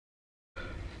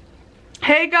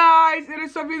Hey guys, it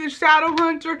is Sophie the Shadow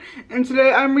Hunter, and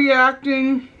today I'm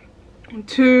reacting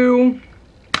to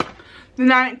the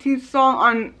 19th song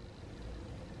on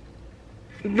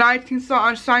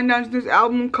SHINEDOWN's new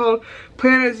album called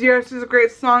Planet Zero. This is a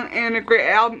great song and a great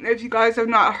album. If you guys have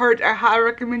not heard, I highly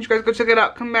recommend you guys go check it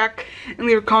out. Come back and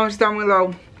leave comments down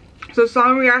below. So the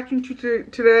song I'm reacting to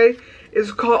today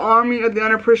is called Army of the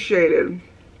Unappreciated.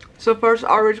 So first,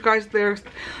 I'll read you guys lyrics,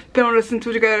 then we'll listen to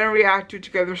it together and react to it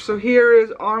together. So here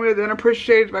is Army of the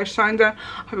Unappreciated by SHINEDOWN.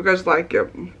 Hope you guys like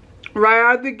it. Right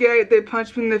out of the gate, they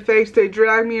punch me in the face, they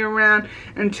drag me around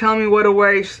and tell me what a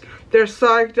waste. Their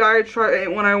psych diatribe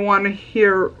ain't what I want to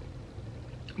hear,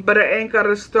 but I ain't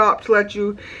gotta stop to let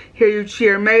you hear you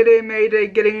cheer. Mayday, mayday,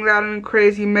 getting loud and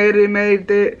crazy. Mayday,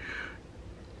 mayday.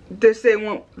 This ain't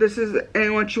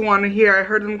what you want to hear. I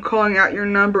heard them calling out your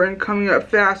number and coming up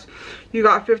fast. You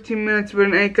got 15 minutes, but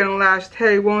it ain't gonna last.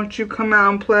 Hey, won't you come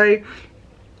out and play?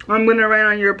 I'm gonna rain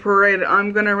on your parade.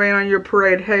 I'm gonna rain on your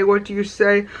parade. Hey, what do you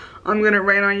say? I'm gonna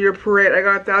rain on your parade. I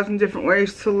got 1,000 different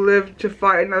ways to live, to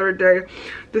fight another day.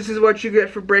 This is what you get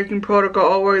for breaking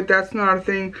protocol. Oh wait, that's not a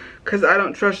thing, cause I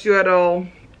don't trust you at all.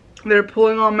 They're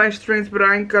pulling on my strings, but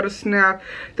I ain't got a snap.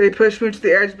 They push me to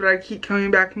the edge, but I keep coming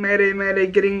back. Mayday, mayday,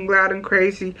 getting loud and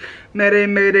crazy. Mayday,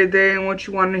 mayday, they ain't what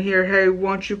you want to hear. Hey,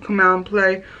 won't you come out and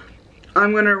play?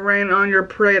 I'm gonna rain on your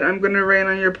parade. I'm gonna rain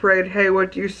on your parade. Hey,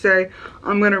 what do you say?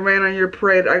 I'm gonna rain on your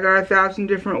parade. I got 1,000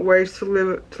 different ways to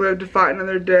live, to fight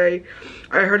another day.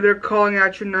 I heard they're calling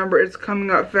out your number. It's coming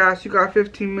up fast. You got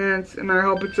 15 minutes, and I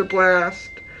hope it's a blast.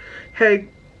 Hey,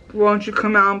 won't you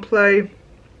come out and play?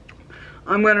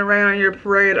 I'm gonna rain on your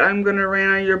parade. I'm gonna rain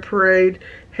on your parade.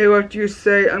 Hey, what do you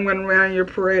say? I'm gonna rain on your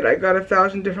parade. I got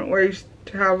 1,000 different ways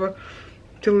to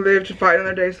live, to fight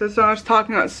another day. So this song is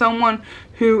talking about someone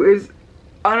who is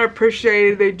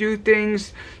unappreciated. They do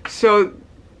things, so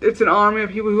it's an army of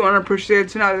people who are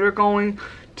unappreciated. So now they're going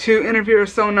to interfere with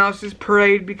someone else's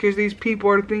parade because these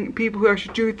people are people who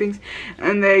actually do things,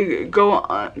 and they go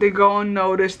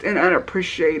unnoticed and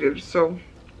unappreciated. So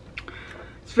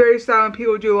it's very sad when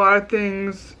people do a lot of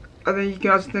things. I think you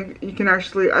can also think you can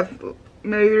actually.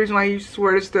 Maybe the reason why I use this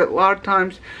word is that a lot of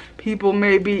times people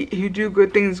maybe who do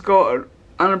good things go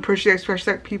unappreciated,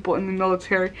 especially like people in the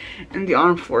military and the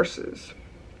armed forces.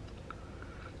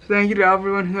 So thank you to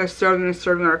everyone who has served and is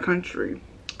serving our country.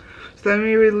 So let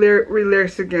me read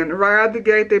lyrics again. Right out the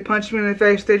gate, they punch me in the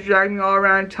face, they drag me all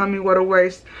around and tell me what a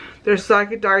waste. Their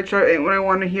psychic diatribe ain't what I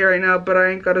want to hear right now, but I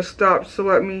ain't gotta stop, so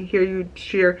let me hear you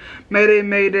cheer. Mayday,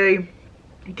 mayday,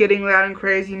 getting loud and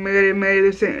crazy. Mayday, mayday,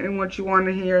 this ain't what you want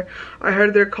to hear. I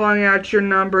heard they're calling out your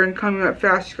number and coming up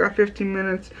fast. You got 15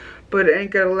 minutes, but it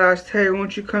ain't gonna last. Hey,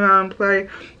 won't you come out and play?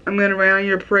 I'm gonna rain on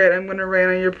your parade. I'm gonna rain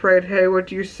on your parade. Hey, what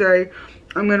do you say?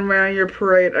 I'm gonna rain on your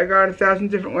parade. I got 1,000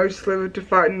 different ways to live, to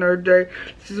fight another day.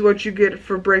 This is what you get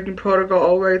for breaking protocol.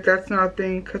 Oh wait, that's not a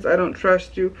thing, cause I don't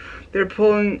trust you. They're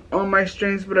pulling on my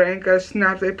strings, but I ain't got a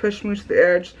snap. They push me to the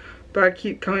edge, but I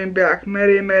keep coming back.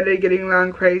 Mayday, mayday, getting loud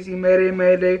and crazy. Mayday,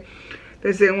 mayday,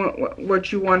 they say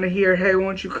what you want to hear. Hey,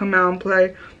 won't you come out and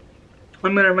play?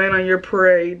 I'm gonna rain on your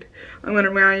parade. I'm gonna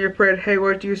rain on your parade. Hey,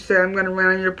 what do you say? I'm gonna rain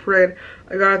on your parade.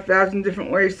 I got 1,000 different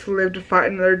ways to live, to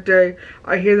fight another day.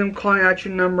 I hear them calling out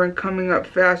your number and coming up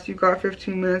fast. You got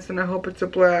 15 minutes, and I hope it's a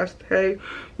blast. Hey,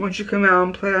 won't you come out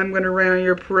and play? I'm gonna rain on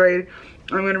your parade.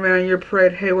 I'm gonna rain on your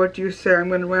parade. Hey, what do you say? I'm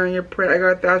gonna rain on your parade. I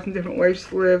got 1,000 different ways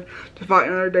to live, to fight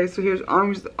another day. So here's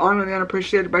Army of the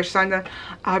Unappreciated by SHINEDOWN.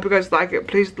 I hope you guys like it.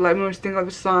 Please let me know what you think of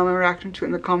the song and reaction to it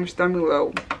in the comments down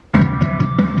below.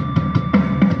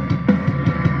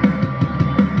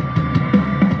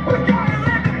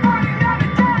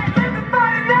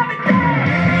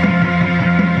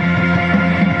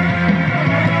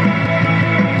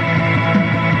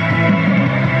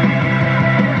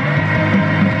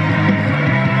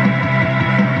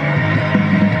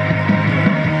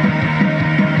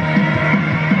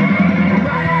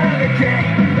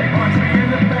 They punch me in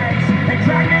the face, they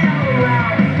drag me all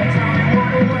around, they tell me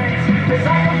what a waste.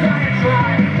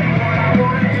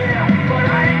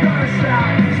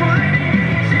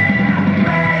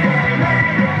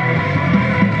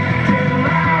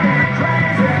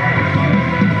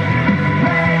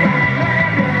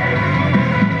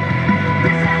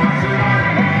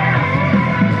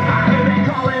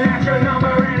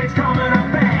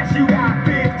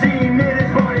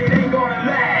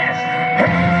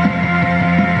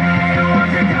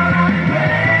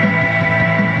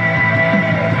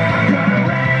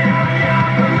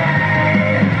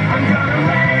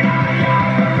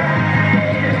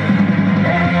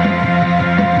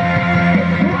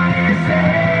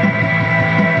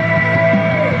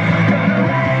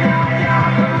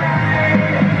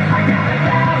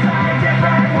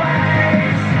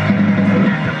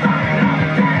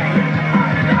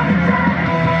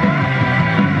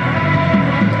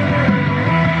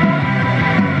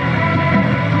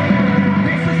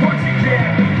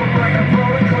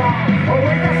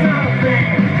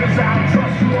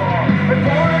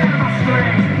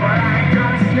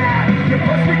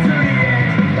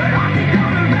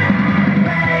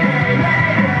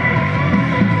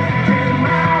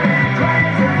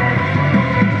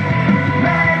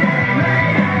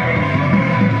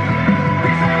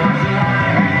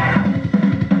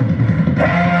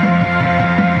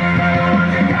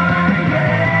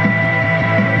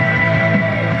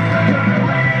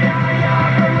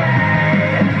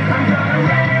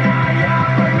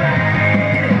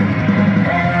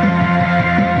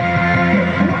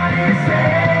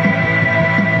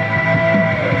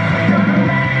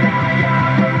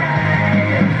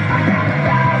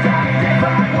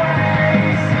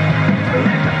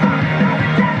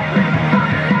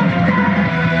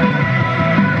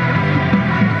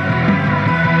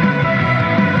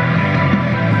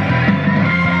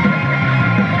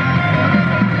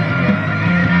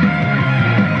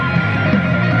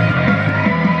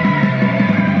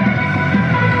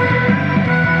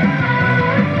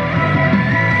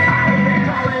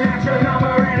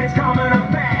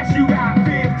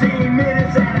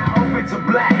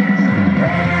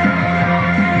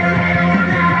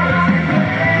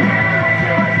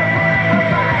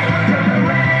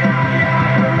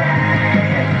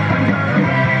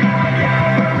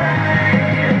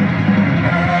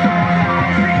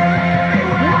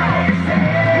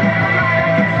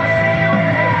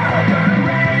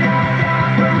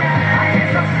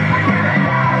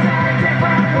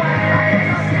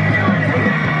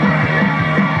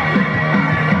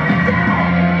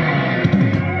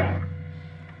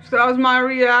 was my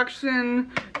reaction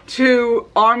to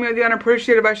Army of the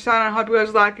Unappreciated by SHINEDOwn. I hope you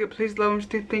guys like it. Please let me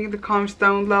think in the comments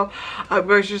down below. I hope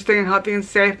you guys are staying healthy and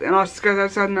safe, and I'll see you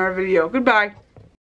guys outside in another video. Goodbye.